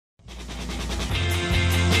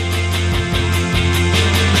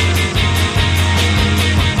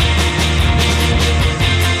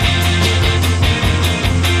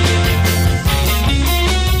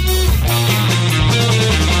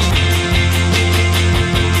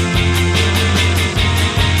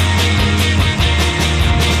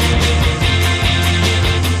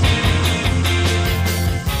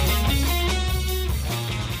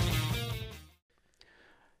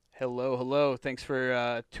Thanks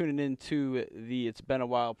for tuning in to the It's Been a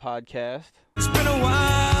While podcast. It's been a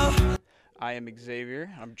while. I am Xavier.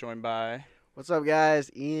 I'm joined by... What's up, guys?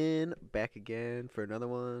 Ian, back again for another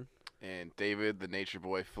one. And David, the Nature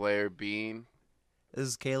Boy Flair Bean. This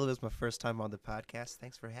is Caleb. It's my first time on the podcast.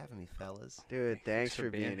 Thanks for having me, fellas. Dude, thanks for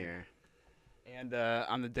being here. And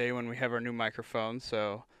on the day when we have our new microphones,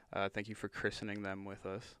 so thank you for christening them with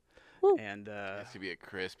us. Woo. And It has to be a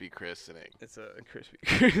crispy christening. it's a crispy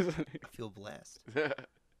christening. I feel blessed.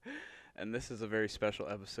 And this is a very special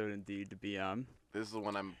episode indeed to be on. This is the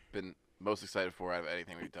one I've been most excited for out of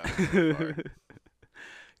anything we've done so far.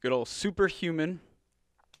 Good old Superhuman.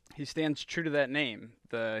 He stands true to that name.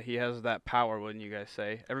 He has that power, wouldn't you guys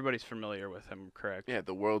say? Everybody's familiar with him, correct? Yeah,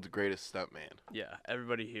 the world's greatest stuntman. Yeah,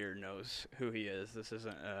 everybody here knows who he is. This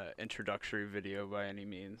isn't an introductory video by any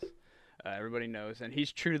means. Everybody knows, and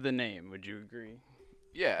he's true to the name. Would you agree?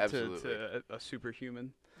 Yeah, absolutely. To a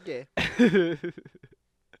superhuman. Yeah.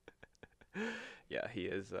 Yeah, he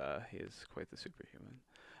is quite the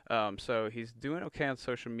superhuman. So he's doing okay on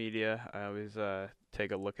social media. I always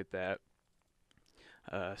take a look at that.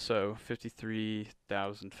 So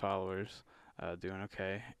 53,000 followers, doing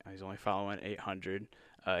okay. He's only following 800.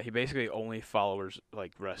 He basically only follows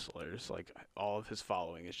like wrestlers. Like all of his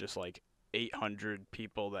following is just like 800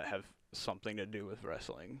 people that have something to do with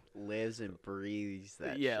wrestling. Lives and breathes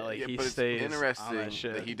that Yeah, shit. like Yeah, he but it's stays on interesting that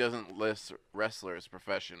shit. that he doesn't list wrestler as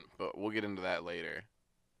profession, but we'll get into that later.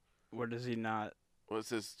 Where does he not? Well, it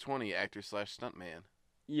says 20 actor/stuntman.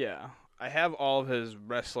 Yeah, I have all of his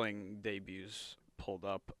wrestling debuts pulled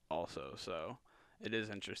up also, so it is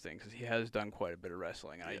interesting because he has done quite a bit of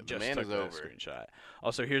wrestling. And Yeah, I the just man took is that over. screenshot.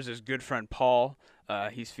 Also, here's his good friend Paul.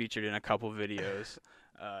 He's featured in a couple videos.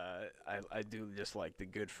 I do just like the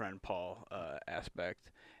good friend Paul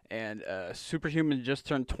aspect. And Superhuman just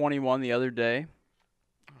turned 21 the other day.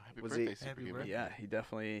 Oh, happy Was he- birthday, Happy Superhuman. birthday. Yeah, he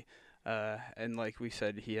definitely, and like we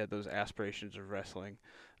said, he had those aspirations of wrestling.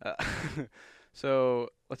 So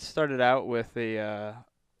let's start it out with a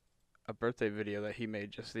birthday video that he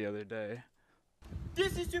made just the other day.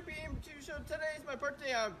 This is Superhumman 2 Show. Today is my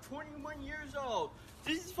birthday. I'm 21 years old.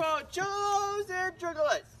 This is for Juggalos and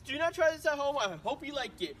Juggalettes. Do not try this at home. I hope you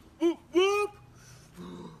like it. Whoop, whoop.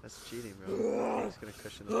 That's cheating, bro. He's gonna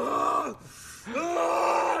cushion it.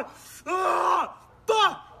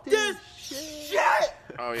 Fuck this shit!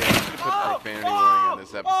 Oh, yeah, I should have put profanity warning in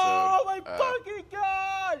this episode. Oh my fucking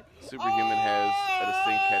god! Superhuman has a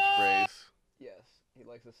distinct catchphrase. Yes, he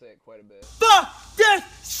likes to say it quite a bit. Fuck this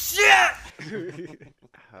shit!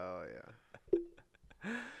 Oh,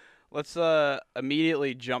 yeah. Let's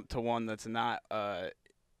immediately jump to one that's not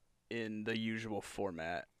in the usual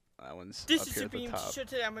format. That one's This up is here at the Superhumman top. Show.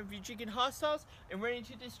 Today I'm gonna be drinking hot sauce and running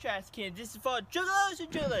into this trash can. This is for Juggalos and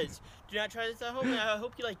Juggalettes. Do not try this at home, and I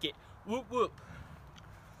hope you like it. Whoop whoop.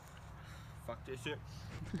 Fuck this shit.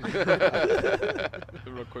 A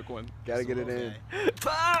real quick one. Gotta get it in.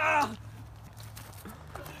 Ah!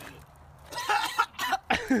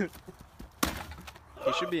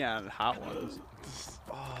 He should be on Hot Ones.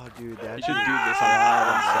 Oh, dude, He that should do this on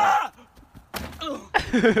Hot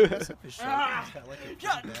That's a fish Ah! It's got like a pretty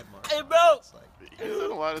Yeah. bad mark. Hey, bro! It's like, He's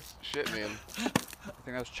done a lot of shit, man. I think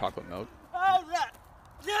that was chocolate milk. Oh, that.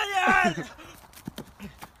 Yeah.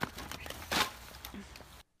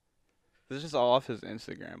 This is all off his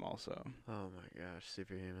Instagram also. Oh, my gosh,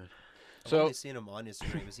 Superhuman. I've So- only seen him on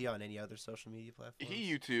Instagram. Is he on any other social media platforms?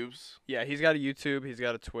 He YouTubes. Yeah, he's got a YouTube, he's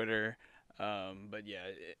got a Twitter, but yeah,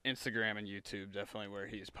 Instagram and YouTube definitely where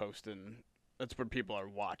he's posting. That's where people are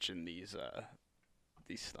watching these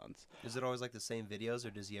stunts. Is it always like the same videos,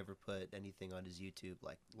 or does he ever put anything on his YouTube,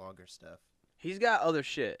 like longer stuff? He's got other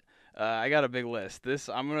shit. I got a big list. We're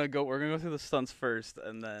gonna go through the stunts first,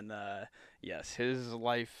 and then yes, his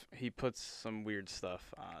life. He puts some weird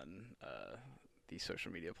stuff on these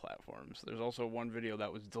social media platforms. There's also one video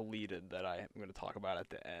that was deleted that I'm gonna talk about at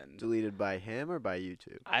the end. Deleted by him or by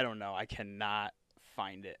YouTube? I don't know. I cannot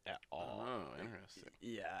find it at all. Oh, interesting.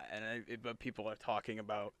 Yeah, and but people are talking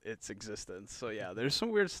about its existence. So yeah, there's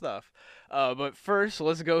some weird stuff. But first,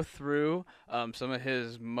 let's go through some of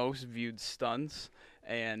his most viewed stunts,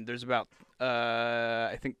 and there's about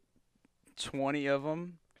I think 20 of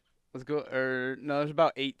them. There's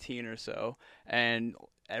about 18 or so, and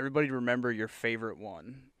everybody remember your favorite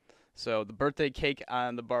one. So the birthday cake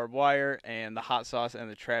on the barbed wire and the hot sauce and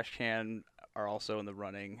the trash can are also in the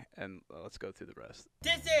running, and let's go through the rest.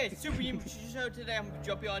 This is Superhumman Show. Today I'm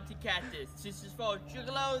jumping onto Cactus. This is for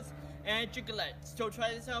Juggalos and Juggalettes. So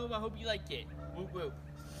try this at home. I hope you like it. Whoop whoop.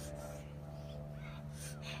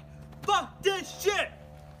 Fuck this shit!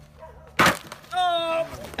 Oh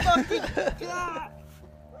fucking god!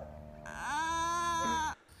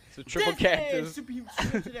 It's a triple cactus. Superhuman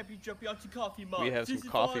T-shirt today. I'll be jumping onto coffee mugs. We have some This is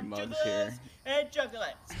coffee for mugs juggalos here. And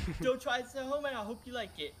juggalettes. Don't try this at home, and I hope you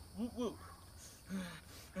like it. Whoop whoop.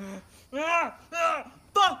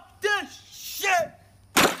 Fuck this shit!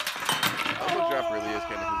 Elbow drop really is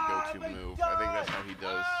kind of his go-to move. I think that's how he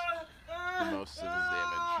does the most of his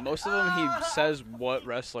damage. Most of them, he says what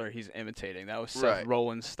wrestler he's imitating. That was Seth Right.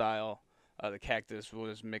 Rollins' style. The cactus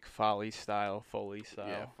was Mick Foley style, Foley style.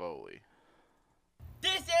 Yeah, Foley.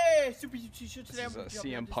 This is Superhuman T-shirt today. This is I'm a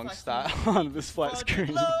jumping CM on this Punk flat style screen. on this flat For screen.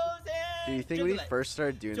 juggalos and Do you think when he juggalettes. first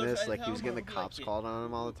started doing Don't this, try like to he was tell getting the him I cops like it. called on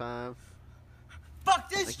him all the time? Fuck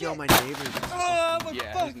this Like, shit! yo, my neighbors. Oh my Yeah,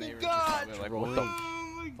 his fucking neighbors god! just like, what the Oh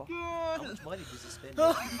my How god! much money does he spend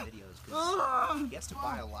making these videos? Because he has to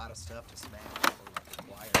buy a lot of stuff to smash or like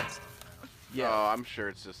acquire and stuff now. Yeah. Oh, I'm sure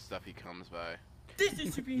it's just stuff he comes by. This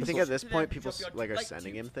is Superhuman You think at this T-shirt point today. people Drop your like are like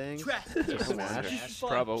sending tubes, him things trash, to this is smash? this is for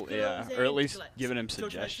Probably, yeah. juggalos Or at and least juggalettes. giving him Don't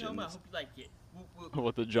try to tell him, I suggestions. hope you like it. Whoop, whoop.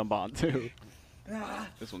 What to jump on to. Ah,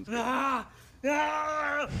 This one's good. ah,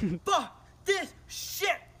 ah, fuck this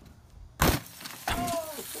shit!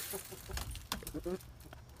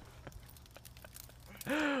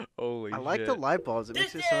 Holy I like shit. the light bulbs. It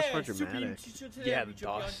makes This it so much more is Superhuman dramatic. T-shirt today. Yeah, I'll be the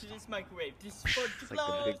jumping dust. onto this microwave. This is for It's like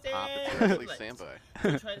the big juggalos pop. and It's like juggalettes. Sandbag.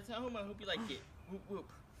 Don't try this at home, I hope you like it. Whoop whoop.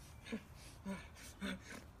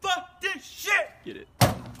 Fuck this shit! Get it.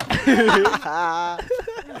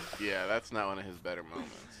 Yeah, that's not one of his better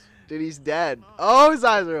moments. Dude, he's dead. Oh, his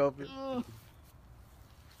eyes are open.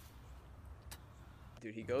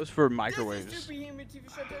 Dude, he goes for This microwaves. is Superhuman TV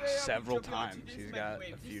show today. I'll be several jumping onto times. this He's got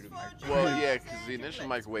microwave. a This few is to for microwave. Well, juggalos yeah, because and the initial juggalettes.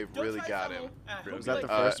 microwave Don't really try got this at him. home, I hope Was Was you that the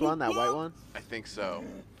like it. first one, that white one? I think so.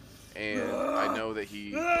 And I know that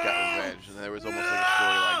he got revenge, and there was almost like a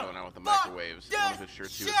storyline going on with the microwaves. And one of his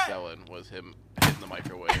shirts he was selling was him hitting the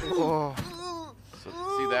microwave. Oh, So,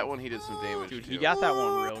 see, that one he did some damage Dude, to. he got that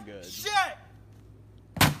one real good. Shit!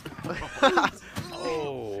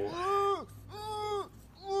 Oh.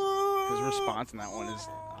 His response in that one is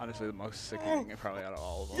honestly the most sickening probably out of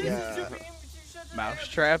all of them. This Yeah. is Superhuman TV show today. Mouse I'll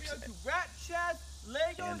be traps jumping onto rat traps,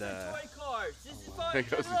 Legos, and, and toy cars. This is for Legos and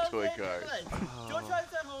juggalos toy and cars. juggalettes. Don't try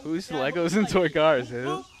this at home, Who's and I hope Legos you and like toy it. cars? Whoop, His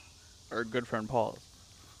whoop. or good friend Paul's?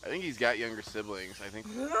 I think he's got younger siblings. I think. I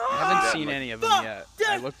Yeah, haven't seen like- any of them Fuck yet. this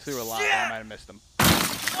I looked through a lot. shit! I might have missed them.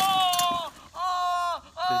 Oh, oh,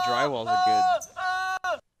 The drywalls are good.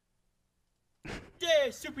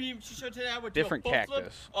 Yeah, Superhuman TV show today. I would do a Different full flip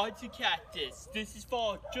cactus. onto cactus. This is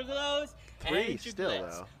for juggalos Three and still,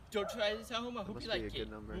 juggalettes. though. Don't try this at home. I hope must you be a like good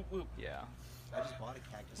it. number. Whoop, whoop. Yeah. I just bought a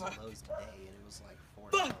cactus at Lowe's today, and it was like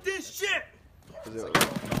 $4. Fuck this shit! was It's it, like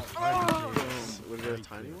 $12. was it a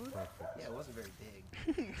tiny one? Yeah, it wasn't very big.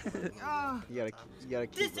 You gotta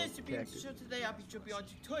keep This is Superhuman cactus. TV show today. I'll be jumping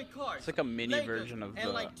onto toy cars. It's like a mini Legos, version of and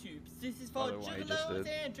the light tubes. This is for other one he just juggalos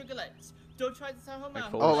did. and juggalettes. Don't try this at home. Like I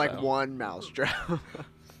full hope Oh, you like style. one mousetrap.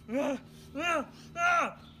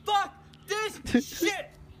 Fuck this shit!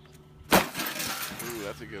 Ooh,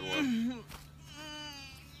 that's a good one.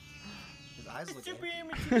 His eyes look empty.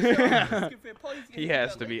 Superhuman TV show. This is good for Paul. He's He gonna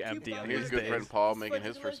has do to be that, like, empty two on bucks. Here's these good days. friend Paul This making is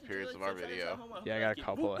his for first juggalos appearance and of our juggalettes. video. Don't try this at home. I hope Yeah, I you got like a it.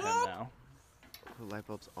 couple of Whoop, him whoop. now. The light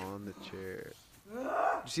bulb's on the chair. Did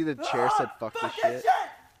you see the chair said fuck this Fuck shit? this shit!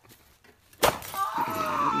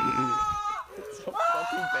 It's so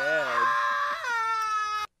fucking bad.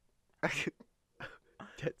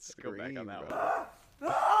 That Go back scream, on that bro.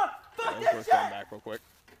 one. Fuck Let's this go shit! back real quick.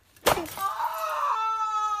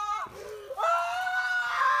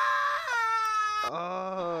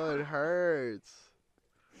 Oh, it hurts.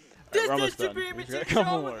 This We're is almost done. Superhuman He's got a TV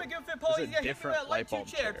couple show with more. my good friend Paul. There's He's a gonna hit me different with a light light bulb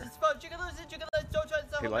tube chair. chair. This is for juggalos and juggalettes. Don't try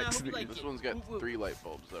this at He home. I likes hope you the- like This it. one's got Whoop, whoop. 3 light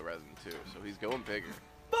bulbs though, rather than 2, so he's going bigger.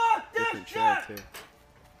 Fuck this Different chair shit! too.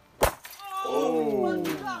 Oh, my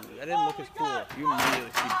God. that didn't look Oh as my cool. God. You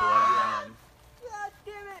immediately see blood on him. God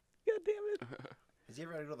damn it! God damn it. Has he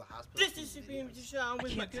ever had to go to the hospital? This for is these Superhuman videos? TV show. I'm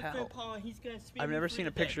with my can't good tell. friend Paul. And he's gonna spin I've me never through seen a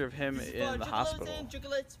the day. picture of him This is in for the juggalos hospital. and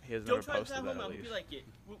juggalettes. He has Don't never try this posted at that home. I at hope you least. like it.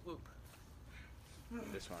 Whoop whoop.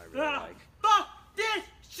 This one I really like. Fuck this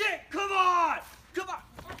shit! Come on! Come on!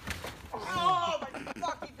 Oh my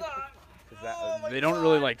fucking god! 'Cause that, Oh my they don't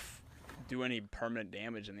really God. like do any permanent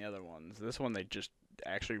damage in the other ones. This one they just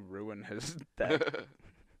actually ruin his death.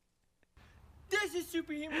 This is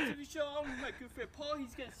Superhuman TV show. I'm with my good friend Paul.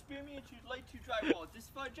 He's gonna spear me into light two drywall. This is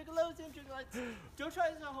for juggalos and juggalettes. Don't try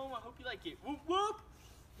this at home. I hope you like it. Whoop whoop.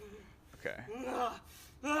 Okay.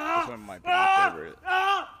 This one might be my favorite.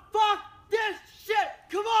 Fuck this shit!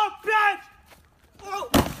 Come on, bitch! Oh.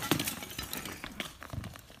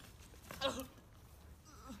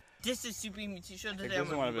 This is Superhuman TV show I today. think this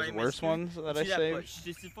is one of his right, my worst screen. ones that I See that saved. push.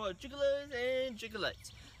 This is for juggalos and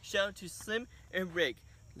juggalettes. Shout out to Slim and Rick.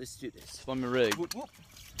 Let's do this. Slim Rig. Whoop, whoop.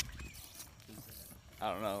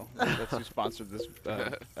 I don't know. That's who sponsored this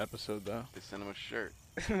episode, though. They sent him a shirt.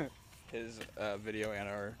 His video and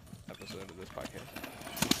our episode of this podcast.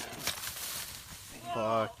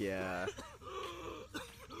 Fuck yeah.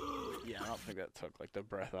 Yeah, I don't think that took like the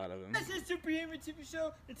breath out of him. This is Superhumman TV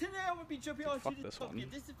show, and today I'm gonna be jumping on Fuck to this this one. pumpkin.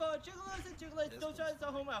 This is for Juggalos and Juggalettes. Don't try this at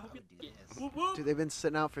home. I hope you get Yes. whoop whoop. Dude, they've been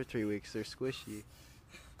sitting out for 3 weeks. They're squishy.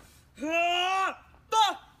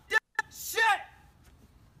 Fuck this shit!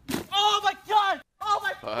 Oh my god! Oh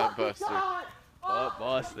my fucking Buster. god! Butt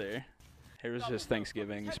Buster. Here's his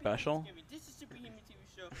Thanksgiving Happy special. Thanksgiving. This is Superhuman TV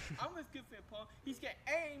show. I'm with good friend Paul. He's gonna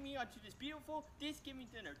air me onto this beautiful Thanksgiving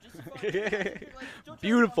dinner. This is for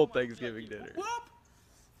Beautiful Thanksgiving dinner. Whoop!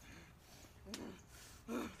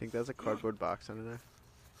 You think that's a cardboard box under there?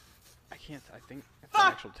 I can't. I think it's an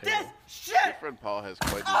actual Fuck table. this shit! Your friend Paul has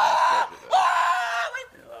quite the ass budget, though. Oh Yeah, my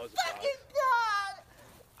that was a fucking god!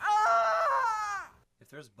 Ah! If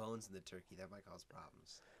there's bones in the turkey, that might cause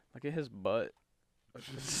problems. Look at his butt.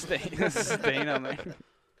 Stain on there.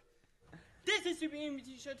 This is Superhuman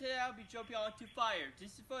TV show. Today I'll be jumping onto fire.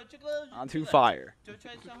 This is for Juggalos. Onto fire. Don't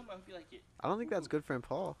try this at home. I hope you like it. I don't think that's good for him,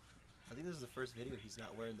 Paul. I think this is the first video he's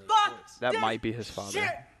not wearing those Fuck! shorts. That This might be his father.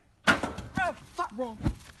 Shit! Fuck, bro.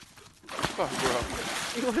 Fuck, bro.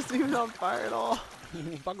 He wasn't even on fire at all.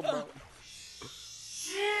 Fuck him, bro.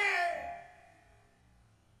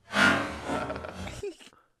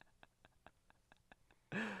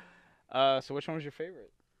 So which one was your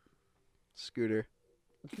favorite? Scooter.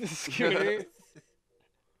 Scooter.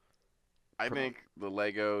 I think the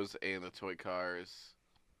Legos and the toy cars,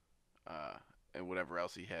 and whatever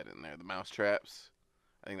else he had in there, the mouse traps.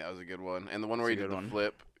 I think that was a good one, and the one where he That's a did good the one.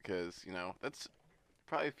 flip, because that's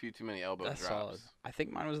probably a few too many elbow That's drops. solid. I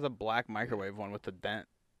think mine was the black microwave one with the dent.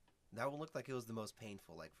 That one looked like it was the most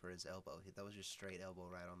painful, like for his elbow. That was just straight elbow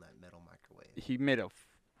right on that metal microwave. He made a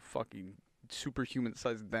fucking superhuman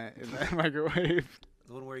sized dent in that microwave.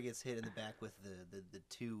 The one where he gets hit in the back with the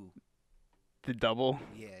two. The double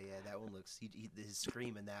Yeah, that one looks. His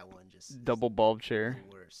scream in that one just is double bulb chair.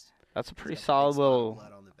 the worst. That's a He's pretty got the big solid spot of little.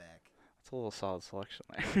 blood on the back. That's a little solid selection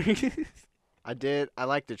there. I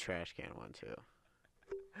like the trash can one too.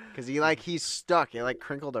 Cause he's stuck. It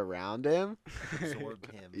crinkled around him.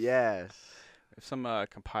 Absorbed him. Yes. There's some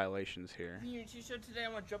compilations here. Superhuman TV show. Today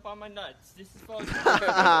I'm gonna jump on my nuts. This is for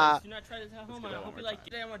Juggalos. Do not try this at home. I hope you like it.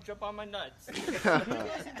 Today I'm gonna jump on my nuts.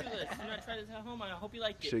 Juggalos and Juggalettes. Do not try this at home. I hope you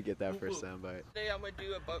like it. Should get that Whoop, first whoop. soundbite. Today I'm gonna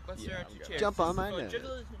do a butt buster Yeah, onto I'm chairs. Jump This on is my for nuts.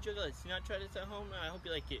 Juggalos and Juggalettes. Do not try this at home. I hope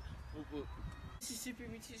you like it. Whoop, whoop. This is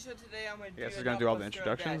Superhuman TV show. Today I'm gonna do Yes, he's a gonna do all the butt buster on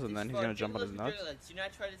introductions, that. and then This he's is gonna for jump on his Juggalos and nuts. Juggalettes. Do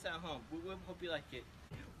not try this at home. Whoop, whoop. Hope you like it.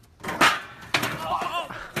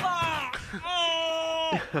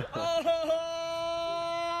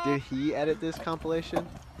 Did he edit this compilation?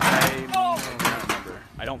 I don't remember.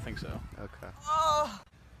 I don't think so. Okay.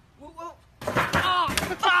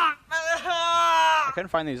 I couldn't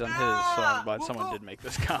find these on his, so I'm glad someone did make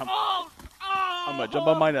this comp. I'm gonna jump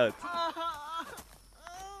on my nuts.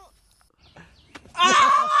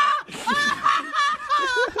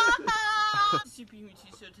 Superhuman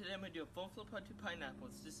TV show. Today I'm gonna do a bone flip onto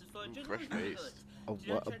pineapples. This is for Juggalos fresh and face. Juggalettes. A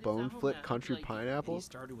Do not what? try A this bone at home. flip I hope country you like it. He pineapple?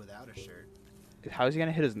 started without a shirt. How is he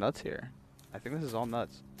gonna hit his nuts here? I think this is all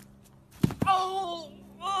nuts. Oh!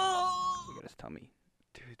 Look at his tummy.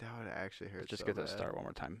 Dude, that would actually hurt. Let's just so get that bad. start one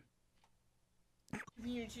more time.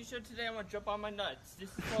 Superhuman TV show. Today I'm gonna jump on my nuts. This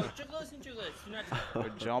is for Juggalos and Juggalettes. Do not Or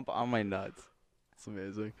jump on my nuts. It's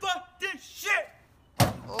amazing. fuck this shit!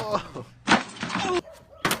 Oh.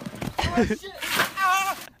 Oh shit!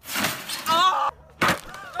 Ah! Ah!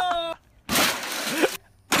 Ah!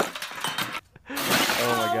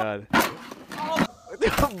 Oh my god.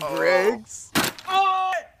 Briggs.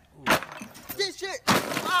 Oh! This shit!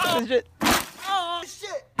 Ah! This shit. Oh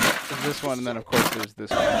shit! There's this one, and then of course there's this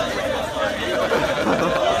one.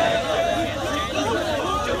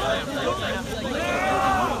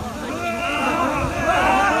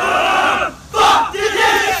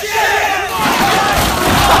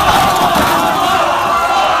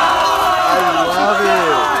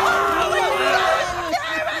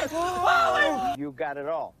 You got it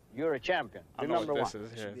all. You're a champion. I You're don't know number what one.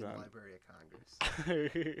 this is It here. should be in the so- Library of Congress.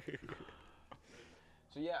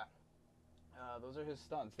 So yeah, those are his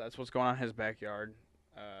stunts. That's what's going on in his backyard.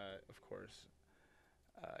 Of course,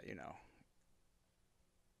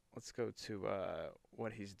 let's go to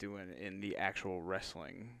what he's doing in the actual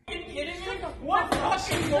wrestling. Kidding me? One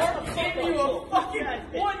fucking more? Give you a fucking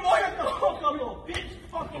one more to the hook up, bitch!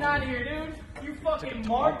 Fucking out of here, dude! You fucking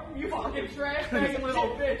mark. You fucking trash bagging little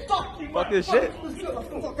bitch. Fuck this shit. That's not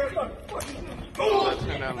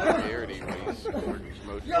down the rarity when he's working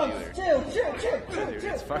promotion either. Dude,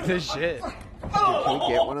 it's fuck this shit. Dude, can we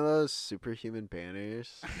get one of those superhuman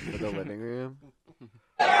banners for the living room?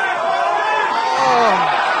 He's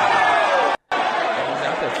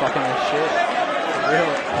out there fucking this shit. For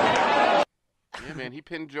real. Yeah, man, he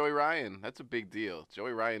pinned Joey Ryan. That's a big deal.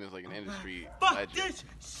 Joey Ryan is like an industry Fuck legend. this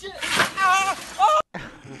shit. Ah, oh.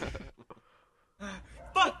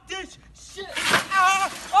 Fuck this shit.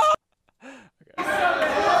 Ah, oh.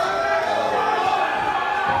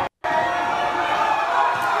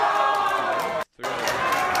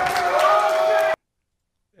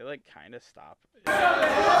 They like kind of stop.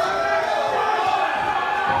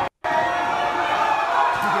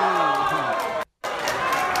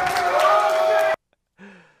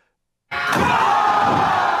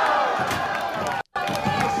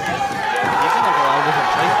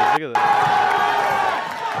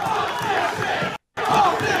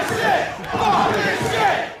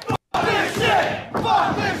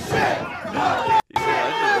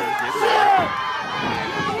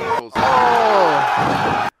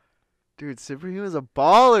 Dude, Superhuman's a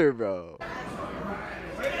baller, bro.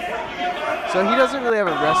 So he doesn't really have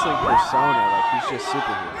a wrestling persona, like he's just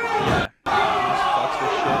Superhuman. Yeah. He just fucks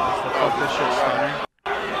this shit. It's the fuck this shit stunner.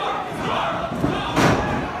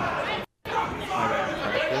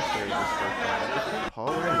 Paul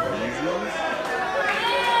wearing Yeezys?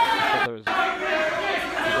 Those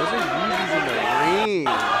Those are Yeezys in the ring. There's a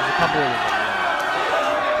couple of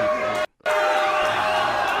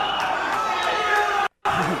Did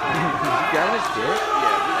you grab his dick?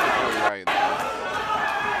 Yeah, this is Joey Ryan.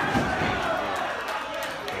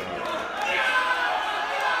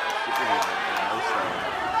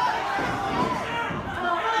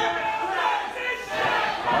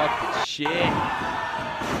 fuck this shit.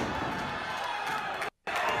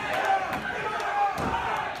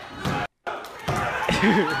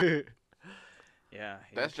 Yeah.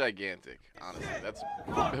 That's gigantic, honestly. That's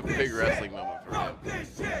a big wrestling moment for him.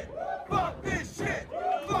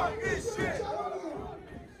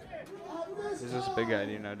 Is this a big guy?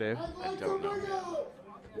 Do you know, Dave? I don't know.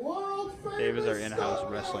 Dave is our in-house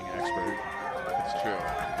wrestling expert. It's true.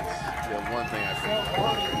 It's the one thing I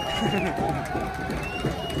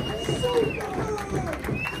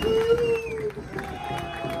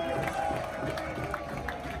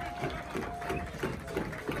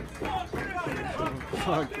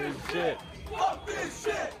Fuck this shit.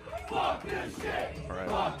 Alright.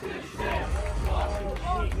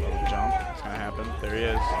 Little jump. It's gonna happen. There he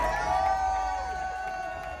is.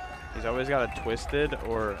 He's always got a twisted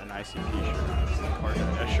or an ICP shirt on. Or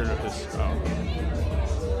a shirt of his own.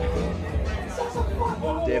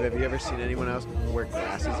 Dave, have you ever seen anyone else wear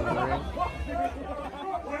glasses in the ring?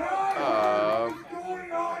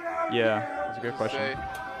 Yeah, that's a good question. say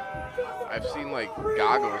I've seen like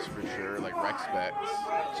goggles for sure, like rec specs.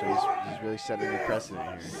 So he's really setting the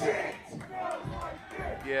precedent here.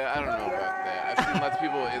 Yeah, I don't know about that. I've seen lots of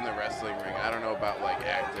people in the wrestling ring. I don't know about like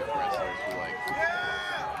active wrestlers who like,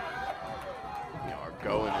 you know, are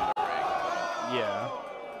going in the ring. Yeah.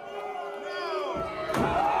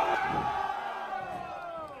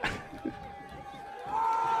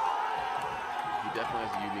 He definitely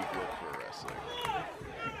has a unique look for a wrestler.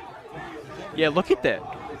 Yeah, look at that.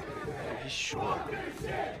 He's short.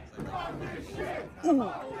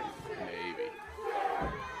 Maybe.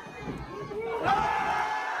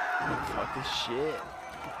 Fuck this shit.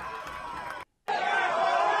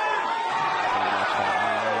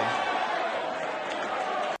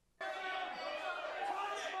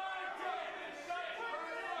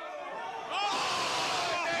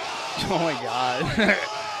 Oh my god.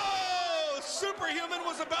 Superhuman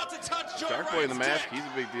was about to touch Joey Shark Boy in the Ryan's mask, dick. he's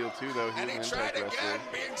a big deal too, though. He's And an he tried impact wrestler. again,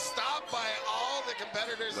 being stopped by all the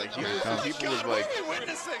competitors Like, in the he was match. some people with like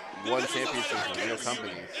Witnessing. won This is a championships with real circus.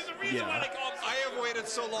 companies. Yeah. I have waited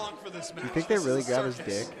so long for this match. You think they This really is a grab his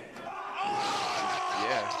circus. dick?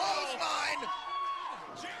 Yeah. Clothesline.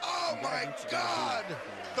 Oh my God!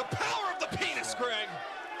 The power of the penis, Greg.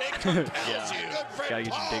 It compels Yeah. you. Good friend Gotta get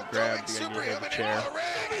your Paul dick grabbed, throwing you gotta get Superhuman hit with a chair. into the ring.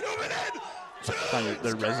 It's on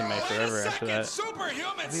their resume forever after that.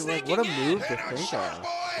 Superhuman I mean, like, what a move to think of.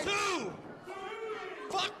 Two.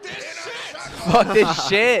 Fuck this shit. Fuck this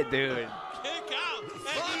shit, dude. Kick out.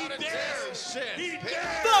 And he dares. He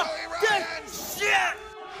dares. Fuck this shit.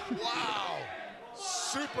 Wow.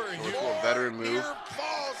 Superhuman. Cool veteran move. Near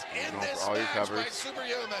falls in Going for this all your match covers. by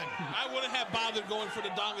Superhuman. I wouldn't have bothered going for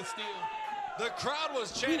the Donga Steel. The crowd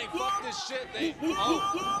was chanting, fuck this shit.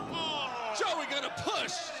 Oh. Joey gonna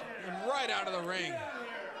push him right out of the ring.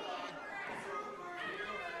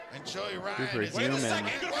 And Joey Ryan is Superhuman.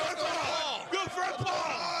 Good for a ball. Good for a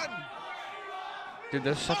ball. Dude,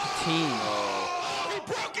 they're such a team. He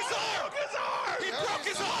broke his arm. He broke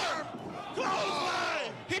his arm.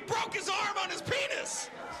 Clothesline. He broke his arm on his penis.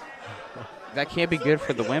 That can't be good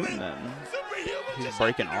for the women then. Superhuman He's just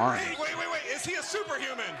breaking entered the arms. ring. Wait. Is he a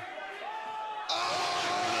superhuman?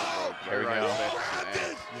 There we go.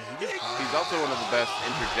 He's also one of the best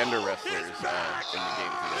intergender wrestlers in the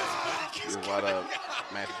game today. There's a lot of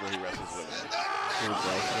matches where he wrestles women.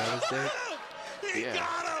 Yeah.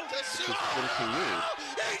 It's his finishing move.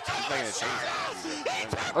 He's not going to change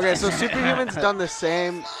that. Okay, so Superhuman's done the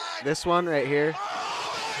same. This one right here.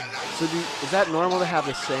 So is that normal to have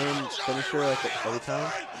the same finisher like every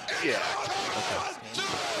time? Yeah. Okay.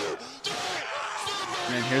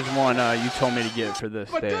 And here's one you told me to get for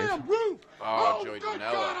this, Dave. Oh, Joey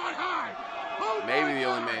Janela. Maybe the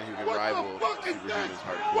only man who can rival Superhuman's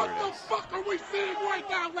hardcore. What the fuck are we seeing right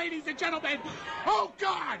now, ladies and gentlemen? Oh,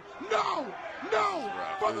 God! No! No!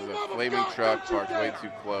 For This the is love a of flaming God, truck don't you parked way dare.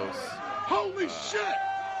 too close. Holy shit!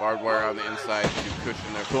 Barbed wire on the inside to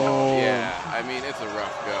cushion their Boom. fall. Yeah, I mean, it's a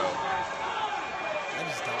rough go. I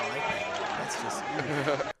just don't like that. That's just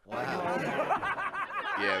wow.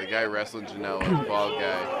 Yeah, the guy wrestling Janela, the bald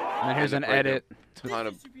guy. And then here's an edit. Ton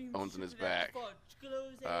of bones in his back.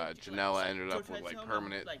 Janela ended up with like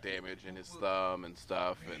permanent damage in his thumb and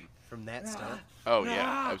stuff. And From that stunt. oh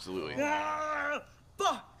yeah, absolutely.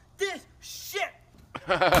 Fuck this shit.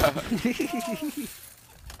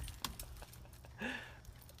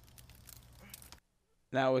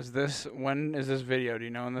 Now, when is this video? Do you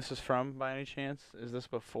know when this is from by any chance? Is this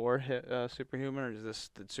before Superhuman, or did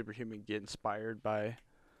Superhuman get inspired by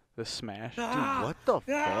this smash? Dude, what the fuck?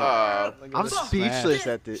 Look at I'm this speechless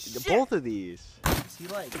smash. at both of these. Is he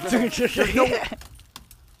like? He's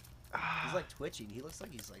like twitching. He looks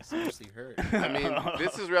like he's like seriously hurt. I mean,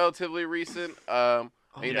 this is relatively recent. I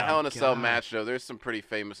mean, the Hell in a Cell match, though, there's some pretty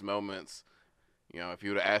famous moments. You know, if you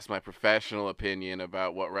would have asked my professional opinion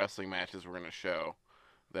about what wrestling matches we're going to show,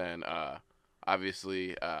 then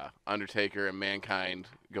obviously Undertaker and Mankind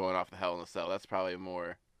going off the Hell in a Cell. That's probably a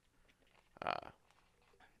more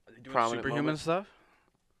prominent Superhuman moment. stuff?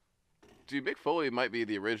 Dude, Mick Foley might be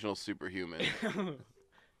the original Superhuman.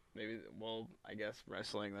 Maybe. Well, I guess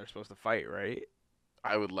wrestling, they're supposed to fight, right?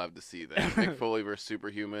 I would love to see that. Mick Foley versus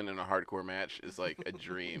Superhuman in a hardcore match is like a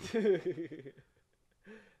dream. They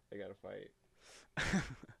gotta fight.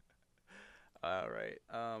 All right.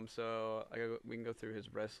 So we can go through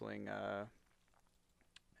his wrestling,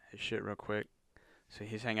 his shit real quick. So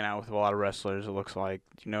he's hanging out with a lot of wrestlers. It looks like.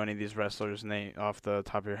 Do you know any of these wrestlers' name off the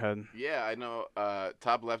top of your head? Yeah, I know.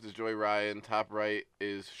 Top left is Joey Ryan. Top right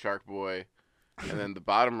is Shark Boy, and then the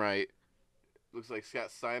bottom right looks like Scott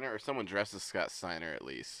Steiner, or someone dressed as Scott Steiner at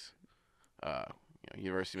least.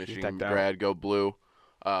 University of Michigan decked out. grad, go blue.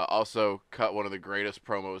 Also cut one of the greatest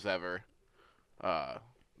promos ever,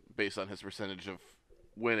 based on his percentage of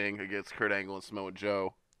winning against Kurt Angle and Samoa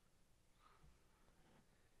Joe.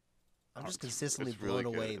 I'm just consistently It's really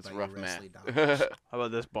blown good. away It's by a your rough wrestling match. knowledge. How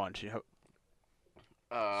about this bunch?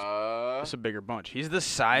 Uh, It's a bigger bunch. He's the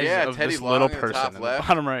size Yeah, of Teddy this Long little in the person top in left. the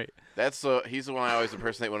bottom right. he's the one I always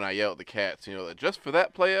impersonate when I yell at the cats. You know, that just for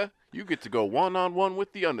that player, you get to go one-on-one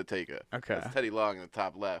with the Undertaker. Okay. That's Teddy Long in the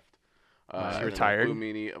top left. He And then retired? Blue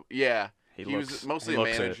Meanie, yeah. He looks- was mostly he a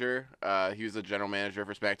looks it. manager. He was a general manager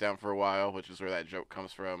for SmackDown for a while, which is where that joke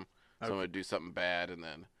comes from. Someone would do something bad, and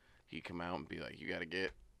then he'd come out and be like, you got to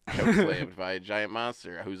get chokeslammed by a giant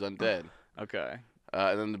monster who's undead. Okay.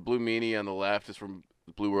 And then the Blue Meanie on the left is from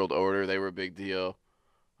the Blue World Order. They were a big deal.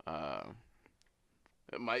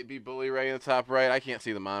 It might be Bully Ray in the top right. I can't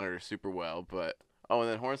see the monitor super well, but... Oh, and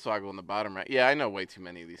then Hornswoggle in the bottom right. Yeah, I know way too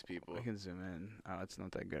many of these people. We can zoom in. Oh, it's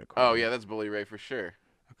not that good. Oh, yeah, that's Bully Ray for sure.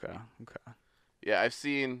 Okay. Okay. Yeah, I've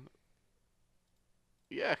seen...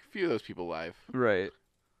 Yeah, a few of those people live. Right.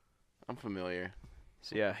 I'm familiar.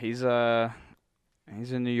 So yeah, he's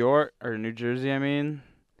in New York or New Jersey. I mean,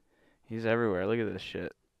 he's everywhere. Look at this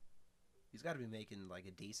shit. He's got to be making like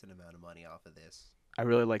a decent amount of money off of this. I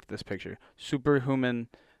really like this picture. Superhuman,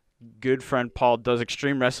 good friend Paul does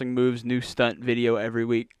extreme wrestling moves. New stunt video every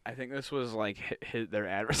week. I think this was like their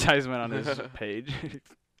advertisement on his page. He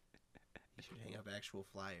should hang up actual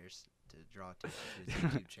flyers to draw attention to his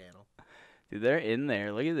YouTube channel. Dude, they're in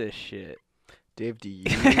there. Look at this shit. Dave, do you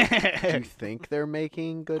think they're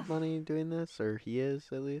making good money doing this, or he is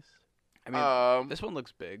at least? I mean, this one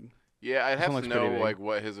looks big. Yeah, I'd This have one to looks pretty know big. like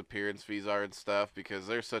what his appearance fees are and stuff, because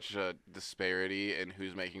there's such a disparity in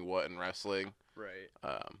who's making what in wrestling. Right.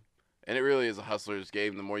 And it really is a hustler's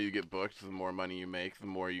game. The more you get booked, the more money you make. The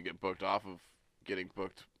more you get booked off of getting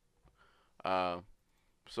booked.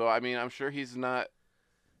 So I mean, I'm sure he's not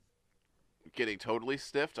getting totally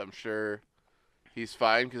stiffed. I'm sure he's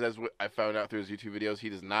fine because as I found out through his YouTube videos, he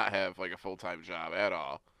does not have like a full-time job at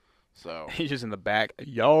all. So He's just in the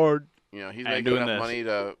backyard. you know, he's And making doing enough this. money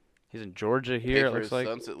to He's in Georgia pay here. It for looks his like.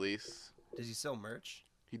 stunts at least. Does he sell merch?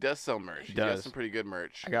 He does sell merch. He's does. got some pretty good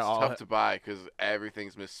merch. I got it's all tough it. to buy because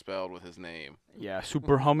everything's misspelled with his name. Yeah,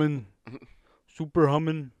 Superhumman.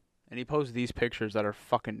 Superhumman. And he posts these pictures that are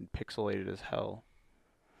fucking pixelated as hell.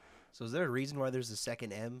 So is there a reason why there's a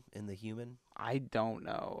second M in the human? I don't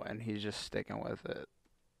know, and he's just sticking with it.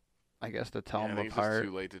 I guess to tell I them think it's apart. just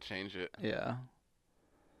too late to change it. Yeah.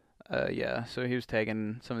 Yeah. So he was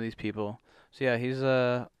tagging some of these people. So yeah, he's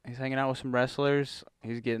hanging out with some wrestlers.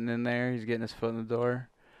 He's getting in there. He's getting his foot in the door.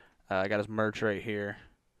 I got his merch right here.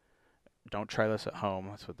 Don't try this at home.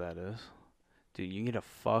 That's what that is. Dude, you need to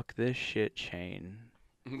fuck this shit chain.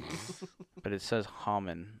 But it says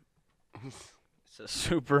Hummin. It says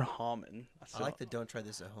Superhumman. I like the "Don't try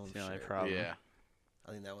this at home" That's the only shirt. problem. Yeah.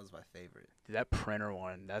 I think that was my favorite. Dude, that printer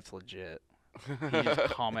one, that's legit. He just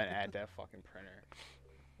comment at that fucking printer.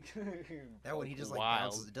 That one he just like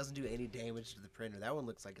Wild. bounces. It doesn't do any damage to the printer. That one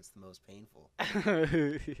looks like it's the most painful.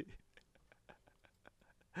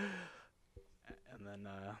 And then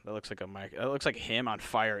that looks like a mic. That looks like him on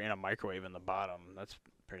fire in a microwave in the bottom. That's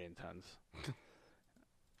pretty intense.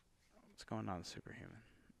 What's going on,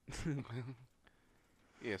 Superhuman?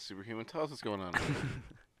 Yeah, Superhuman. Tell us what's going on. So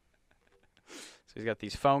he's got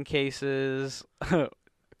these phone cases. Of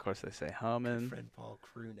course, they say humming. Friend Paul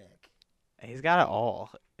Crewneck. And he's got it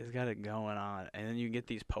all. He's got it going on. And then you get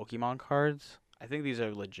these Pokemon cards. I think these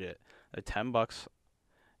are legit. They're $10.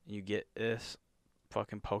 You get this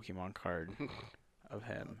fucking Pokemon card of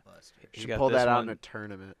him. You He's should got pull this that out one. in a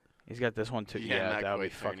tournament. He's got this one too. Yeah, Yeah, not that would be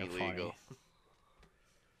quite fucking illegal. funny.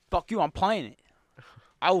 Fuck you! I'm playing it.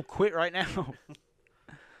 I will quit right now.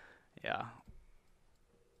 Yeah.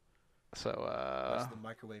 So That's the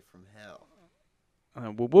microwave from hell.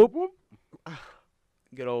 whoop whoop whoop.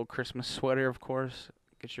 Good old Christmas sweater, of course.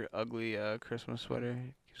 Get your ugly Christmas sweater.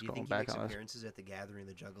 Keeps Do you going think he back makes on this. appearances at the gathering of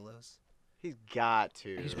the Juggalos? He's got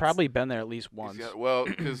to. He's probably been there at least once. Well,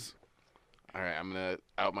 because all right, I'm gonna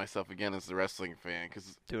out myself again as the wrestling fan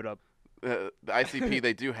because Do it up. the ICP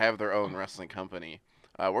they do have their own wrestling company.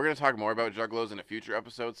 We're gonna talk more about Juggalos in a future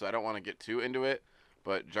episode, so I don't want to get too into it.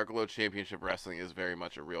 But Juggalo Championship Wrestling is very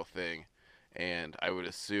much a real thing, and I would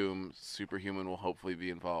assume Superhuman will hopefully be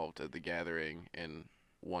involved at the gathering in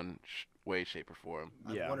one way, shape, or form.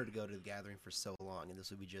 I've wanted to go to the gathering for so long, and this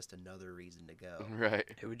would be just another reason to go. Right.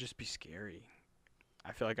 It would just be scary.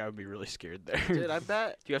 I feel like I would be really scared there. Dude, I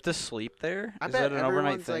bet. Do you have to sleep there? I Is bet that an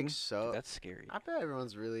overnight everyone's thing? like so. Dude, that's scary. I bet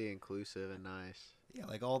everyone's really inclusive and nice. Yeah,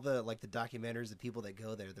 like all the documentaries, the people that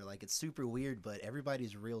go there, they're like, it's super weird, but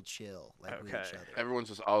everybody's real chill, like with each other. Everyone's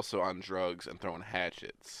just also on drugs and throwing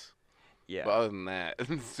hatchets. Yeah. But other than that,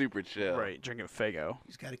 super chill. Right, drinking Fago. You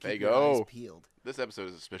just gotta keep your eyes Fago. peeled. This episode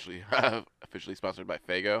is especially officially sponsored by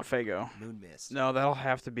Fago. Fago. Moon mist. No, that'll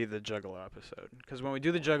have to be the Juggalo episode. Because when we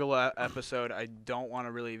do the Juggalo episode, I don't want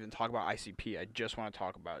to really even talk about ICP. I just want to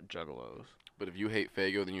talk about Juggalos. But if you hate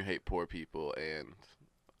Fago, then you hate poor people, and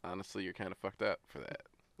honestly, you're kind of fucked up for that.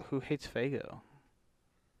 Who hates Fago?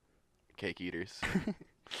 Cake eaters.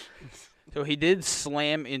 So he did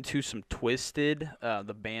slam into some Twisted,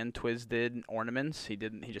 the band Twisted ornaments. He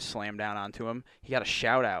just slammed down onto him. He got a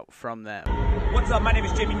shout out from them. What's up? My name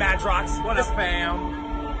is Jimmy Madrox. What up,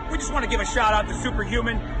 fam? We just want to give a shout out to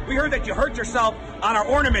Superhuman. We heard that you hurt yourself on our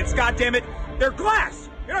ornaments. God damn it, they're glass.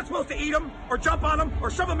 You're not supposed to eat them or jump on them or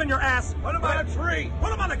shove them in your ass. Put them on a tree.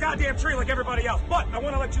 Put them on the goddamn tree like everybody else. But I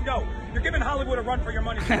want to let you know, you're giving Hollywood a run for your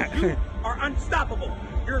money. You are unstoppable.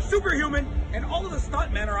 You're Superhuman, and all of the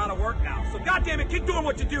stuntmen are out of work now. So goddamn it, keep doing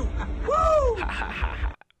what you do. Woo! Look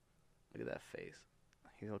at that face.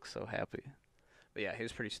 He looks so happy. But yeah, he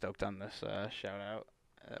was pretty stoked on this shout out,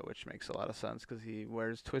 which makes a lot of sense because he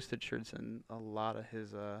wears Twisted shirts in a lot of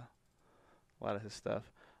his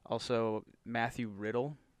stuff. Also, Matthew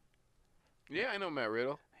Riddle. Yeah, I know Matt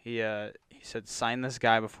Riddle. He said sign this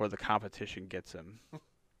guy before the competition gets him.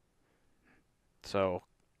 So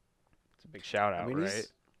it's a big shout out, right?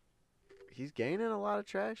 He's gaining a lot of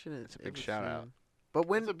traction. It's a big shout out. But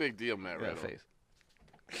when It's a big deal, Matt Riddle. face.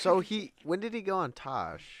 So when did he go on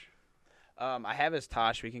Tosh? I have his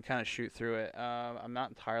Tosh. We can kind of shoot through it. I'm not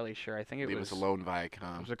entirely sure. I think it Leave was us alone, It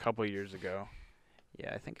Viacom. was a couple of years ago.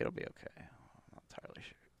 Yeah, I think it'll be okay. I'm not entirely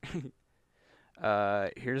sure.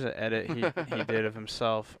 Here's an edit he did of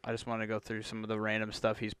himself. I just want to go through some of the random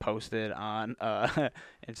stuff he's posted on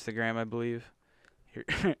Instagram, I believe.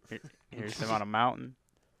 Here's him on a mountain.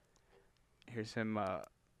 Here's him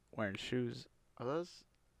wearing shoes. Are those?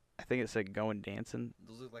 I think it said going dancing.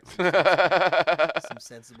 Those look like some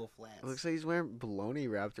sensible flats. It looks like he's wearing baloney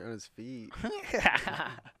wrapped around his feet.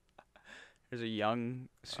 There's a young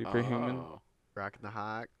superhuman. Oh. Rocking the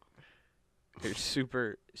hawk. There's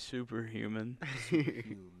superhuman.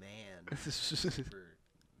 Superman.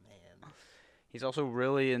 He's also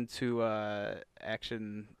really into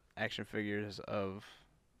action figures of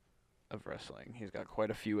wrestling. He's got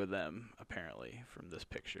quite a few of them apparently from this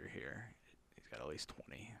picture here. He's got at least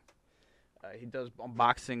 20. He does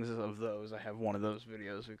unboxings of those. I have one of those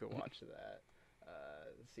videos. We could watch that.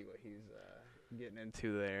 Let's see what he's getting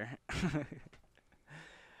into there.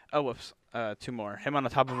 Oh, whoops. 2 more. Him on the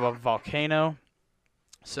top of a volcano.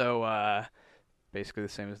 So, basically the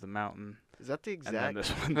same as the mountain. Is that the And then exact? this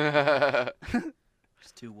one.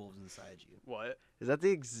 There's 2 wolves inside you. What? Is that the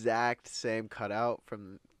exact same cutout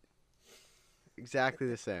from? Exactly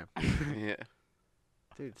the same. Yeah.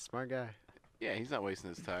 Dude, smart guy. Yeah, he's not wasting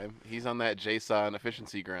his time. He's on that JSON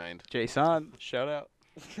efficiency grind. Jason, shout out.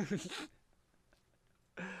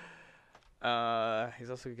 He's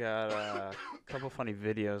also got a couple funny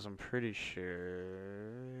videos, I'm pretty sure.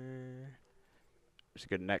 There's a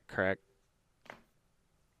good neck crack.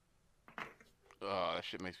 Oh, that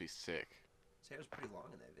shit makes me sick. His hair's pretty long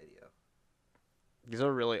in that video. These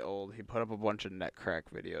are really old. He put up a bunch of neck crack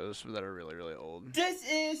videos that are really, really old. This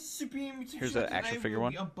is Supreme. Here's an action figure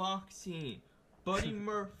one. Unboxing. Buddy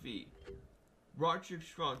Murphy. Roger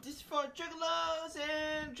Strong. This is for juggalos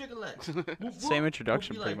and juggalettes. Same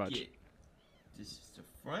introduction, Hope you pretty like much. it. This is the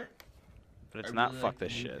front. But it's I not really fuck like the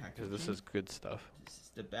this new shit, because this packaging. is good stuff. This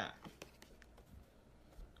is the back.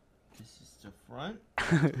 This is the front.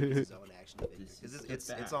 His own action figure. This 'Cause is the it's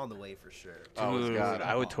back. on the way for sure. Oh, Dude, God.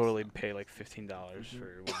 I would totally pay like $15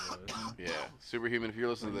 for one of those. Yeah. Superhuman, if you're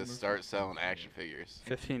listening to this, start selling action figures.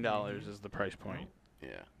 $15 is the price point.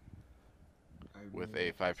 Yeah. With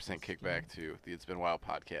a 5% kickback to the It's Been a While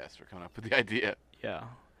podcast for coming up with the idea. Yeah.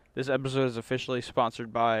 This episode is officially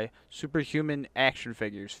sponsored by Superhuman action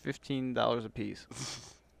figures, $15 a piece.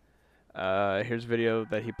 Here's a video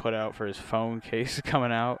that he put out for his phone case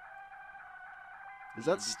coming out. Is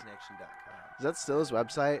that still his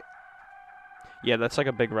website? Yeah, that's like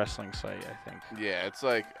a big wrestling site, I think. Yeah, it's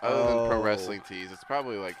like, other than Pro Oh. Wrestling Tees, it's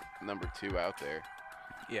probably like number 2 out there.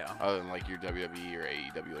 Yeah. Other than like your WWE or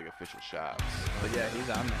AEW like official shops. But yeah, he's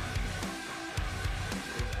on there.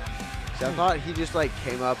 See, I thought he just like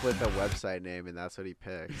came up with a website name and that's what he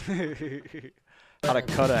picked. How to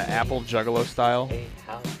cut an apple juggalo style. A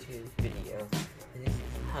how-to video. This is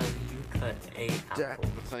how you cut a apple.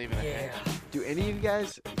 That's not even a Yeah. Do any of you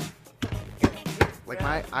guys like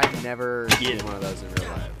I've never seen one of those in real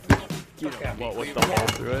life. What, with the hole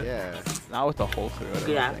through it? Yeah. Not with the hole through it.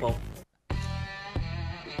 Good I don't apple. think.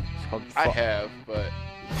 It's called I fu- have, but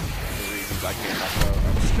for reasons I can't talk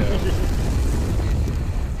about.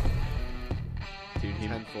 Dude, he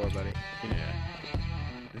 10-4, buddy. Yeah.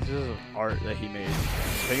 This is art that he made. I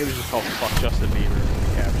think it was just called "Fuck Justin Bieber" in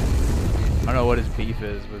the caption. I don't know what his beef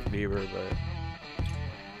is with Bieber, but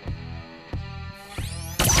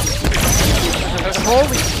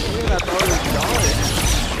Holy shit, I thought it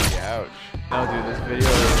was Ouch. no, dude, this video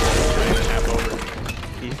is an app over.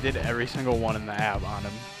 He did every single one in the app on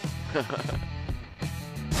him.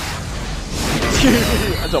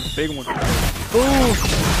 That's a big one. Ooh.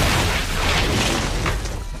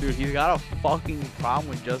 Dude, he's got a fucking problem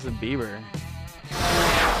with Justin Bieber.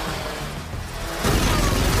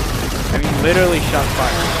 I mean, literally shot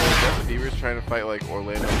fire. Justin Bieber's trying to fight like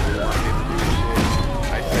Orlando Bloom on pay-per-view and shit.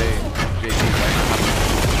 I say JT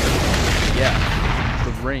Yeah,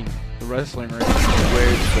 the ring, the wrestling ring.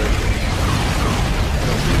 Where's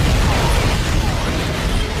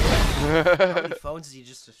How many phones has he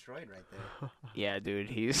just destroyed right there? Yeah, dude,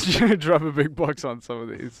 he's dropping big bucks on some of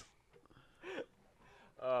these.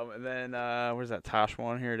 And then where's that Tosh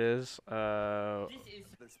one? Here it is.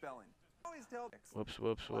 Whoops.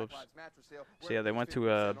 So yeah, they went to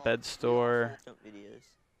a bed store.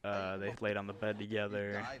 They laid on the bed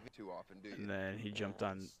together, and then he jumped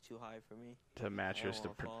on to the mattress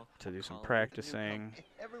to do some practicing.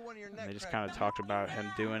 And they just kind of talked about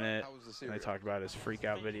him doing it. And they talked about his freak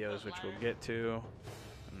out videos, which we'll get to.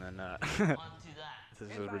 And then this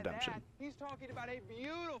is his redemption. He's talking about a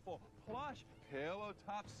beautiful plush pillow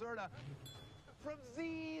top Serta from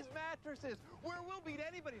Z's Mattresses, where we'll beat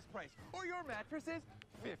anybody's price, or your mattress is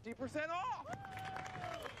 50% off.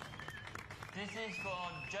 This is for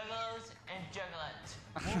juggalos and juggalettes.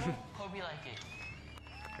 Hope you like it.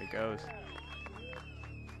 Here it goes.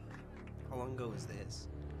 How long ago was this?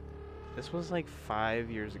 This was like 5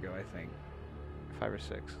 years ago, I think. 5 or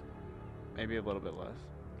 6. Maybe a little bit less.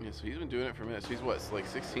 Yeah, so he's been doing it for a minute. So he's what, like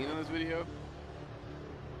 16 in this video?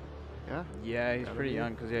 Yeah. Yeah, he's pretty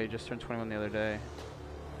young because he just turned 21 the other day.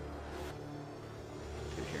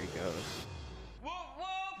 Dude, here he goes.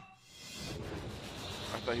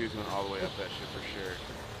 I thought he was going all the way up that shit for sure.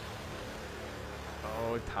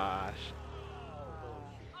 Oh, Tosh.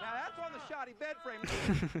 Now that's on the shoddy bed frame.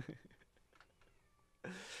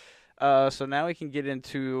 So now we can get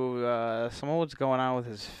into some of what's going on with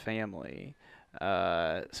his family.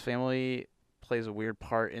 His family plays a weird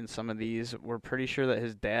part in some of these. We're pretty sure that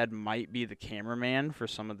his dad might be the cameraman for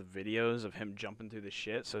some of the videos of him jumping through the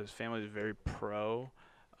shit. So his family is very pro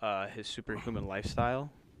his superhuman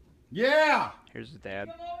lifestyle. Yeah! Here's his dad.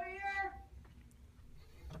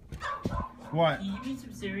 What? Can you give me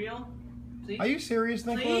some cereal? Please? Are you serious,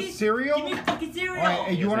 Nicholas? Please? Cereal? Give me fucking cereal! All right,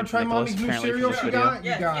 hey, you want to try Nicholas, Mommy's new apparently cereal from she this got?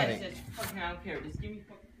 video. You got yes, it. yes. Fucking, I don't care. Just give me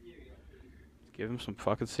fucking cereal. Give him some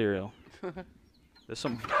fucking cereal. There's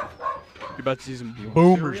some. You're about to see some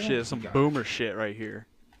boomer shit. Some boomer shit right here.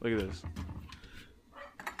 Look at this.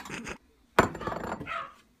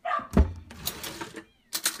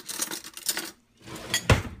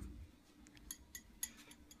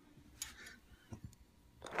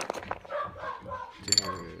 Dude,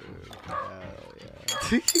 hell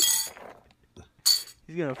yeah.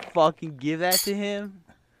 He's gonna fucking give that to him?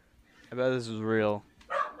 I bet this is real.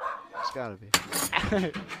 It's gotta be.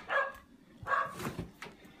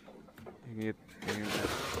 You can get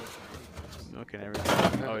milk and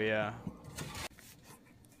everything. Oh yeah.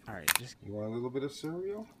 All right, just. You want a little bit of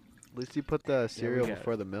cereal? At least you put the cereal got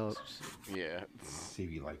before the milk. Yeah. See if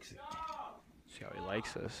he likes it. See how he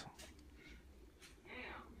likes this.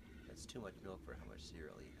 That's too much milk for how much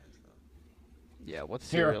cereal he has, though. Yeah, what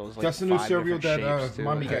Here, cereal is like that's the new 5 cereal different that shapes, too.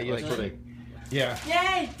 Mommy got Like, yesterday. Yeah.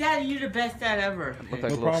 Yay, Daddy, you're the best dad ever. Look like No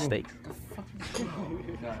little problem. steaks.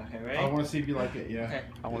 Okay, ready? I want to see if you like it. Yeah. Okay.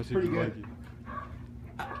 I want to see Pretty if you good. like it.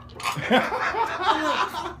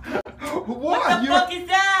 What? What the fuck is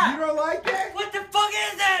that? You don't like it? What the fuck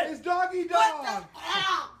is it? It's doggy What dog.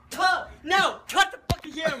 the cut! No! Cut the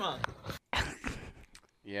fucking camera!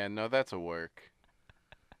 Yeah, no, that's a work.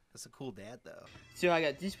 That's a cool dad, though. So I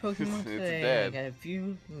got this Pokemon It's today. dead. I got a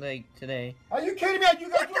few, like, today. Are you kidding me? You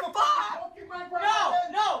got to the fuck?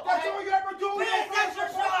 No! That's all you ever do. Please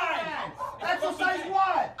exercise! Exercise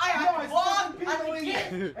what? I have it's vlog fucking as a PE,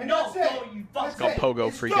 kid. and No, that's it. no, you That's It's called it. Pogo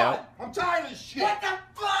It's Freak done. Out. I'm tired of this shit. What the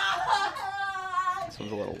fuck? This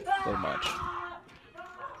one's a little much.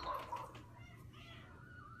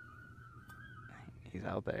 He's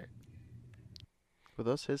out there. Were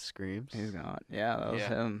those his screams? He's gone. Yeah, that was Yeah.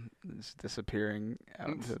 him just disappearing out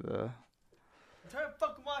into the. I'm trying to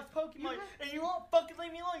fucking watch Pokemon, and you won't fucking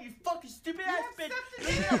leave me alone, you fucking stupid ass bitch. Leave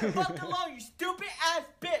me the fuck alone, you stupid ass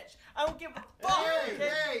bitch. I don't give a fuck. Hey,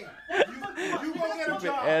 okay? hey, you go get a Stupid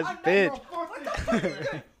job. ass I'm not bitch. gonna fuck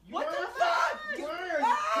this. What the fuck? Here,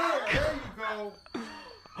 there you go.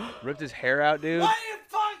 Ripped his hair out, dude. Why are you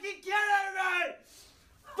fucking kidding me?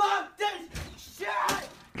 Fuck this shit!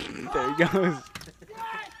 There he goes.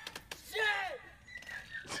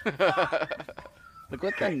 Shit! Look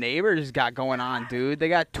what the neighbors got going on, dude. They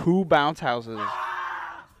got 2 bounce houses.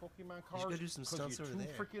 Pokemon You should go cards do some 'cause stunts you're over too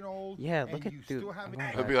there. freaking old. Yeah, and look at you dude. still haven't I'm going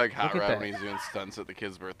It'll be like Hot Look at Rod that. when he's doing stunts at the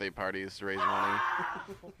kids' birthday parties to raise money.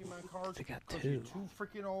 Pokemon cards They got 'cause you're 2. too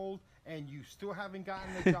freaking old and you still haven't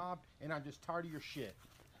gotten the job, and I'm just tired of your shit.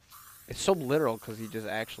 It's so literal because he just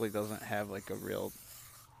actually doesn't have like a real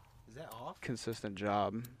Is that off? consistent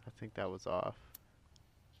job. I think that was off.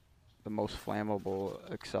 The most flammable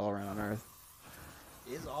accelerant on Earth.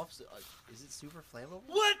 Is off? Is it super flammable?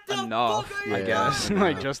 What the Enough, fuck are you I guess. doing?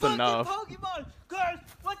 Like just Fucking enough. Pokemon cards!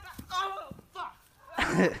 What the? Oh, fuck!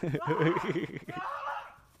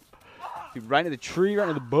 Dude, right into the tree, right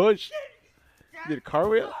into the bush. You did a car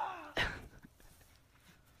wheel?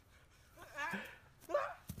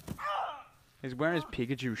 He's wearing his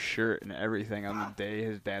Pikachu shirt and everything on the day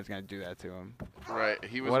his dad's gonna do that to him. Right.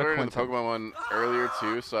 He was What a wearing the coincidence. Pokemon one earlier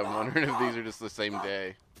too, so I'm wondering if these are just the same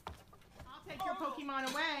day. I'll take your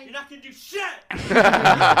Pokemon away. You're not gonna do shit!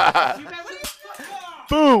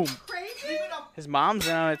 Boom! Crazy? His mom's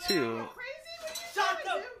in on it too. Shut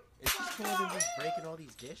the It's just cooler than just breaking all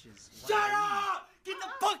these dishes. Why Shut leave? up! Get the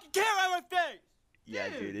fucking camera out of my face! Yeah,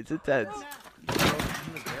 dude, it's intense. He was there,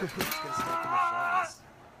 he's gonna step in the shots.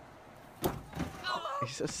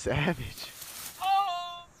 He's so savage.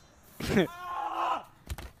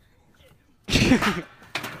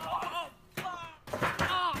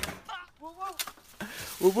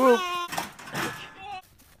 Whoop whoop.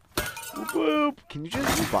 Whoop whoop. Can you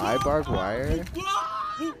just buy barbed wire?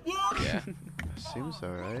 Yeah. Assume so,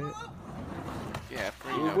 right? Yeah, for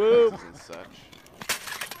Whoop, whoop. classes and such.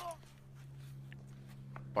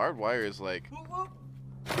 barbed wire is like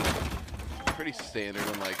pretty standard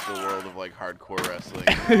in like the world of like hardcore wrestling.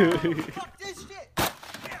 Fuck this shit.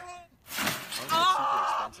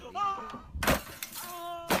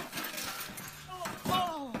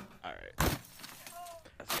 Alright.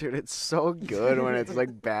 Dude, it's so good when it's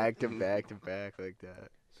like back to back to back like that.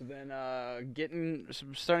 So then,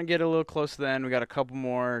 starting to get a little close to the end. We got a couple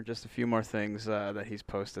more, just a few more things that he's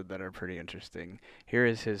posted that are pretty interesting. Here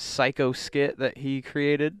is his Psycho skit that he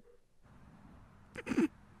created. Who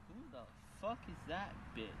the fuck is that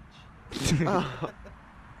bitch?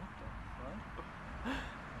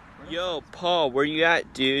 Yo, Paul, where you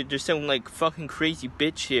at, dude? There's some like fucking crazy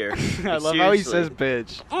bitch here. I love how he says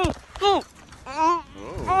bitch.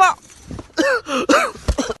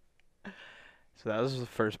 So that was the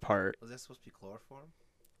first part. Was that supposed to be chloroform?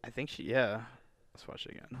 I think yeah. Let's watch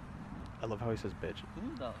it again. I love how he says bitch.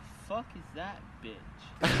 Who the fuck is that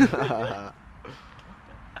bitch?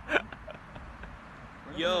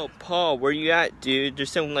 Yo, Paul, where you at, dude?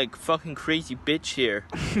 There's some like fucking crazy bitch here.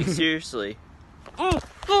 Like, seriously. Is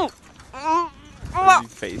he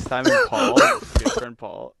FaceTiming Paul, good friend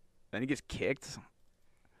Paul? Then he gets kicked.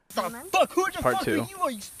 The fuck? Who the Part fuck two. are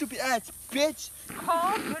you, you stupid ass bitch?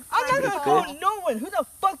 Call good I'm not gonna call no one. Who the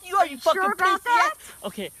fuck you are, you fucking sure about pasty that? ass?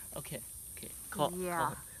 Okay. Call Yeah.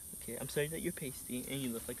 her. Okay, I'm sorry that you're pasty and you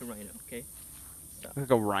look like a rhino, okay? Stop.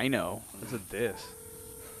 Like a rhino. What's a diss?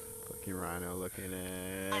 Fucking rhino looking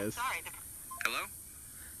ass. Hello?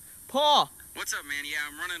 Paul! What's up, man? Yeah,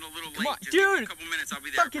 I'm running a little Come late. on, Just give me dude! a couple minutes, I'll be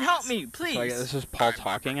there. I Fucking help promise. me, please! So I guess this is Paul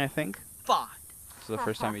talking, I think. Fuck. This is the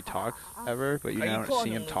first time he talks ever, but you Are don't calling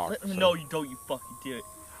see him talk. let- so- No, you don't, you fucking did.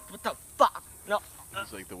 What the fuck? No.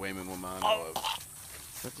 It's like the Wayman Wamano of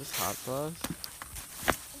Is that just hot sauce?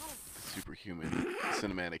 Superhuman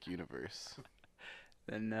cinematic universe.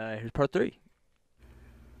 Then here's part 3.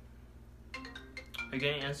 Are you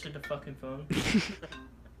gonna answer the fucking phone?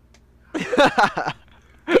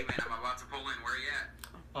 Hey, man, I'm about to pull in. Where you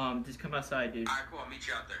at? Just come outside, dude. Alright, cool. I'll meet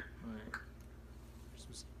you out there. Alright.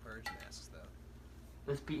 There's some purge masks though.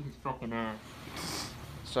 Let's beat his fucking ass.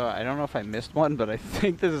 So I don't know if I missed one, but I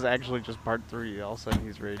think this is actually just part 3. All of a sudden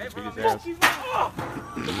he's ready to beat his ass.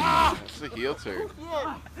 That's the heel turn.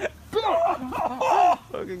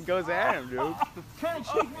 Fucking goes at him, dude. Trying to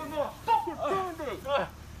shake my mouth. Fucking phone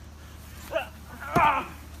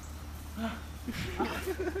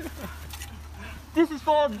This is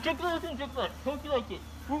for Jiggler and Jiggler. Hope you like it.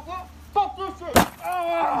 Fuck this shit!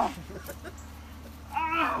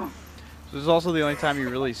 So this is also the only time you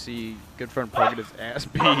really see good friend Paul get his ass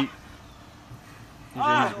beat.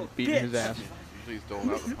 He's beating his ass. Please don't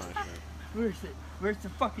out the punishment. Where's it? Where's the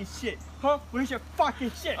fucking shit? Huh? Where's your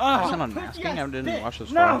fucking shit? Is that unmasking? I didn't watch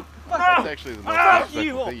this No! far. That's actually the most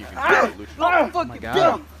disrespectful thing you can do at Lucha. Oh my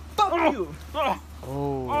god. Fuck you!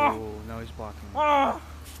 Oh, no, he's blocking.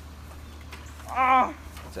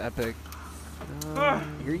 It's epic.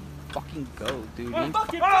 Here you fucking go, dude.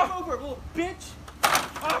 Fucking fuck over, little bitch!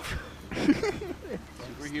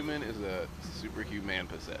 Superhuman is a superhuman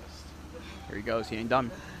possessed. Here he goes. He ain't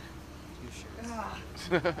done.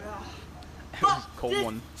 Cold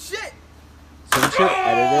one. Shit! Someone should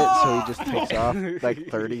edit it so he just takes off like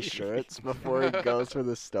 30 shirts before he goes for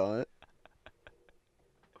the stunt.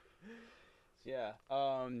 Yeah.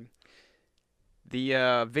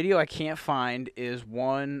 The video I can't find is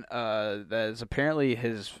one that is apparently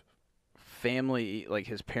his family, like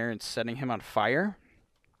his parents setting him on fire.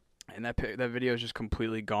 And that video is just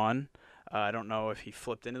completely gone. I don't know if he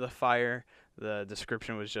flipped into the fire. The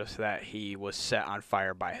description was just that he was set on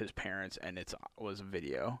fire by his parents, and it was a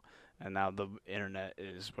video. And now the internet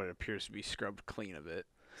is what appears to be scrubbed clean of it.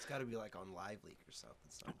 It's got to be like on Live Leak or something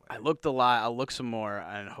somewhere. I looked a lot. I'll look some more,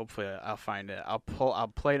 and hopefully I'll find it. I'll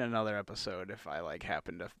play it in another episode if I like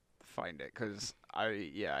happen to find it, because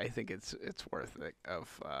I think it's worth it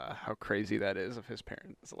of how crazy that is of his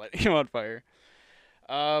parents lighting him on fire.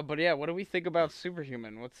 But yeah, what do we think about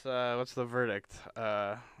Superhuman? What's the verdict?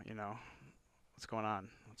 What's going on?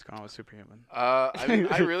 What's going on with Superhuman? I mean,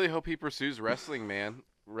 I really hope he pursues wrestling, man.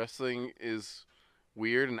 Wrestling is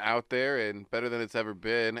weird and out there and better than it's ever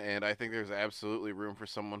been, and I think there's absolutely room for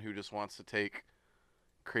someone who just wants to take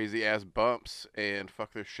crazy ass bumps and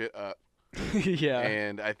fuck their shit up. Yeah.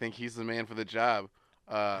 And I think he's the man for the job.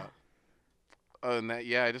 Other than that,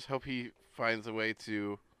 yeah, I just hope he finds a way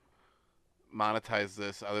to monetize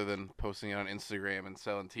this other than posting it on Instagram and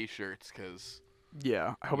selling t-shirts, because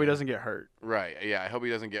yeah, I hope he doesn't get hurt. Right, yeah, I hope he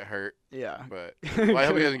doesn't get hurt. Yeah. But well, I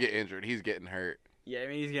hope he doesn't get injured. He's getting hurt. Yeah, I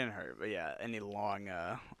mean, he's getting hurt, but yeah, any long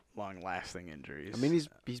long-lasting injuries. I mean,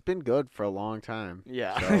 he's been good for a long time.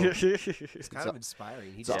 Yeah. So It's kind of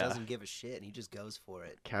inspiring. He just doesn't give a shit, and he just goes for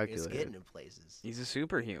it. He's getting in places. He's a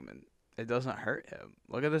superhuman. It doesn't hurt him.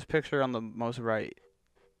 Look at this picture on the most right.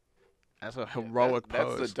 That's a heroic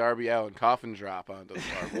pose. That's the Darby Allin coffin drop onto the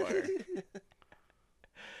barbed wire.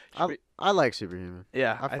 I like Superhuman.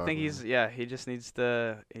 Yeah, I think he just needs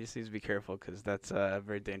to be careful because that's a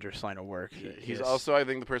very dangerous line of work. He's also, I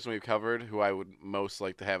think, the person we've covered who I would most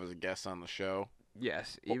like to have as a guest on the show.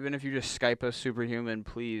 Yes, even if you just Skype us Superhuman,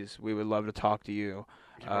 please, we would love to talk to you.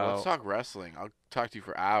 Let's talk wrestling. I'll talk to you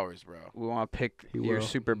for hours, bro. We want to pick your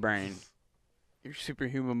super brain, your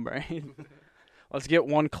superhuman brain. Let's get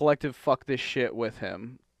one collective fuck this shit with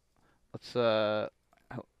him. Let's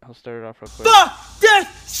I'll start it off real quick. Fuck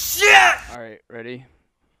this shit! All right, ready?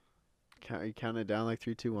 You count it down like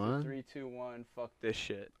 3, 2, 1? 3, 2, 1. Fuck this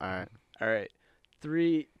shit. All right.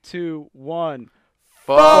 3, 2, 1.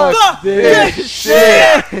 Fuck this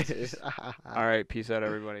shit! All right, peace out,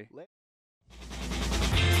 everybody.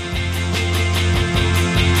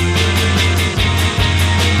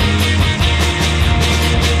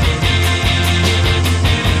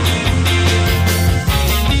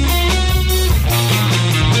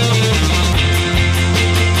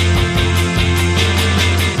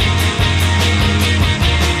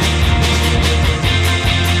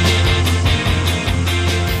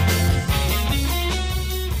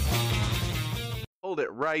 Hold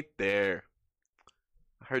it right there.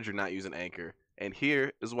 I heard you're not using Anchor, and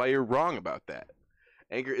here is why you're wrong about that.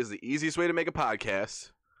 Anchor is the easiest way to make a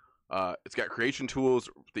podcast. It's got creation tools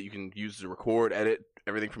that you can use to record, edit,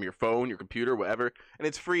 everything from your phone, your computer, whatever. And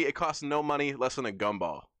it's free. It costs no money, less than a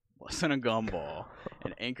gumball. Less than a gumball.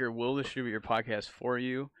 And Anchor will distribute your podcast for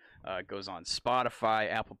you. It goes on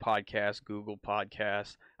Spotify, Apple Podcasts, Google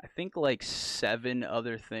Podcasts, I think like 7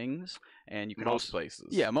 other things. And you can most places.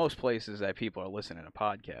 Yeah, most places that people are listening to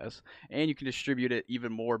podcasts. And you can distribute it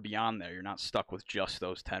even more beyond there. You're not stuck with just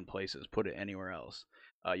those 10 places. Put it anywhere else.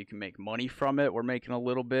 You can make money from it. We're making a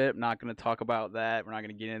little bit. I'm not going to talk about that. We're not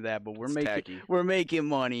going to get into that, but we're making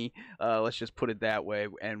money. Let's just put it that way.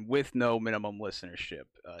 And with no minimum listenership.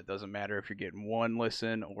 It doesn't matter if you're getting 1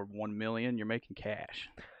 listen or 1 million. You're making cash.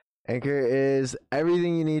 Anchor is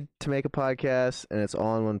everything you need to make a podcast, and it's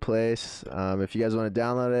all in one place. If you guys want to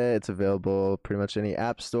download it, it's available pretty much any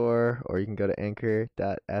app store, or you can go to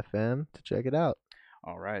anchor.fm to check it out.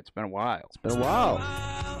 All right. It's been a while. It's been a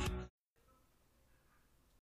while.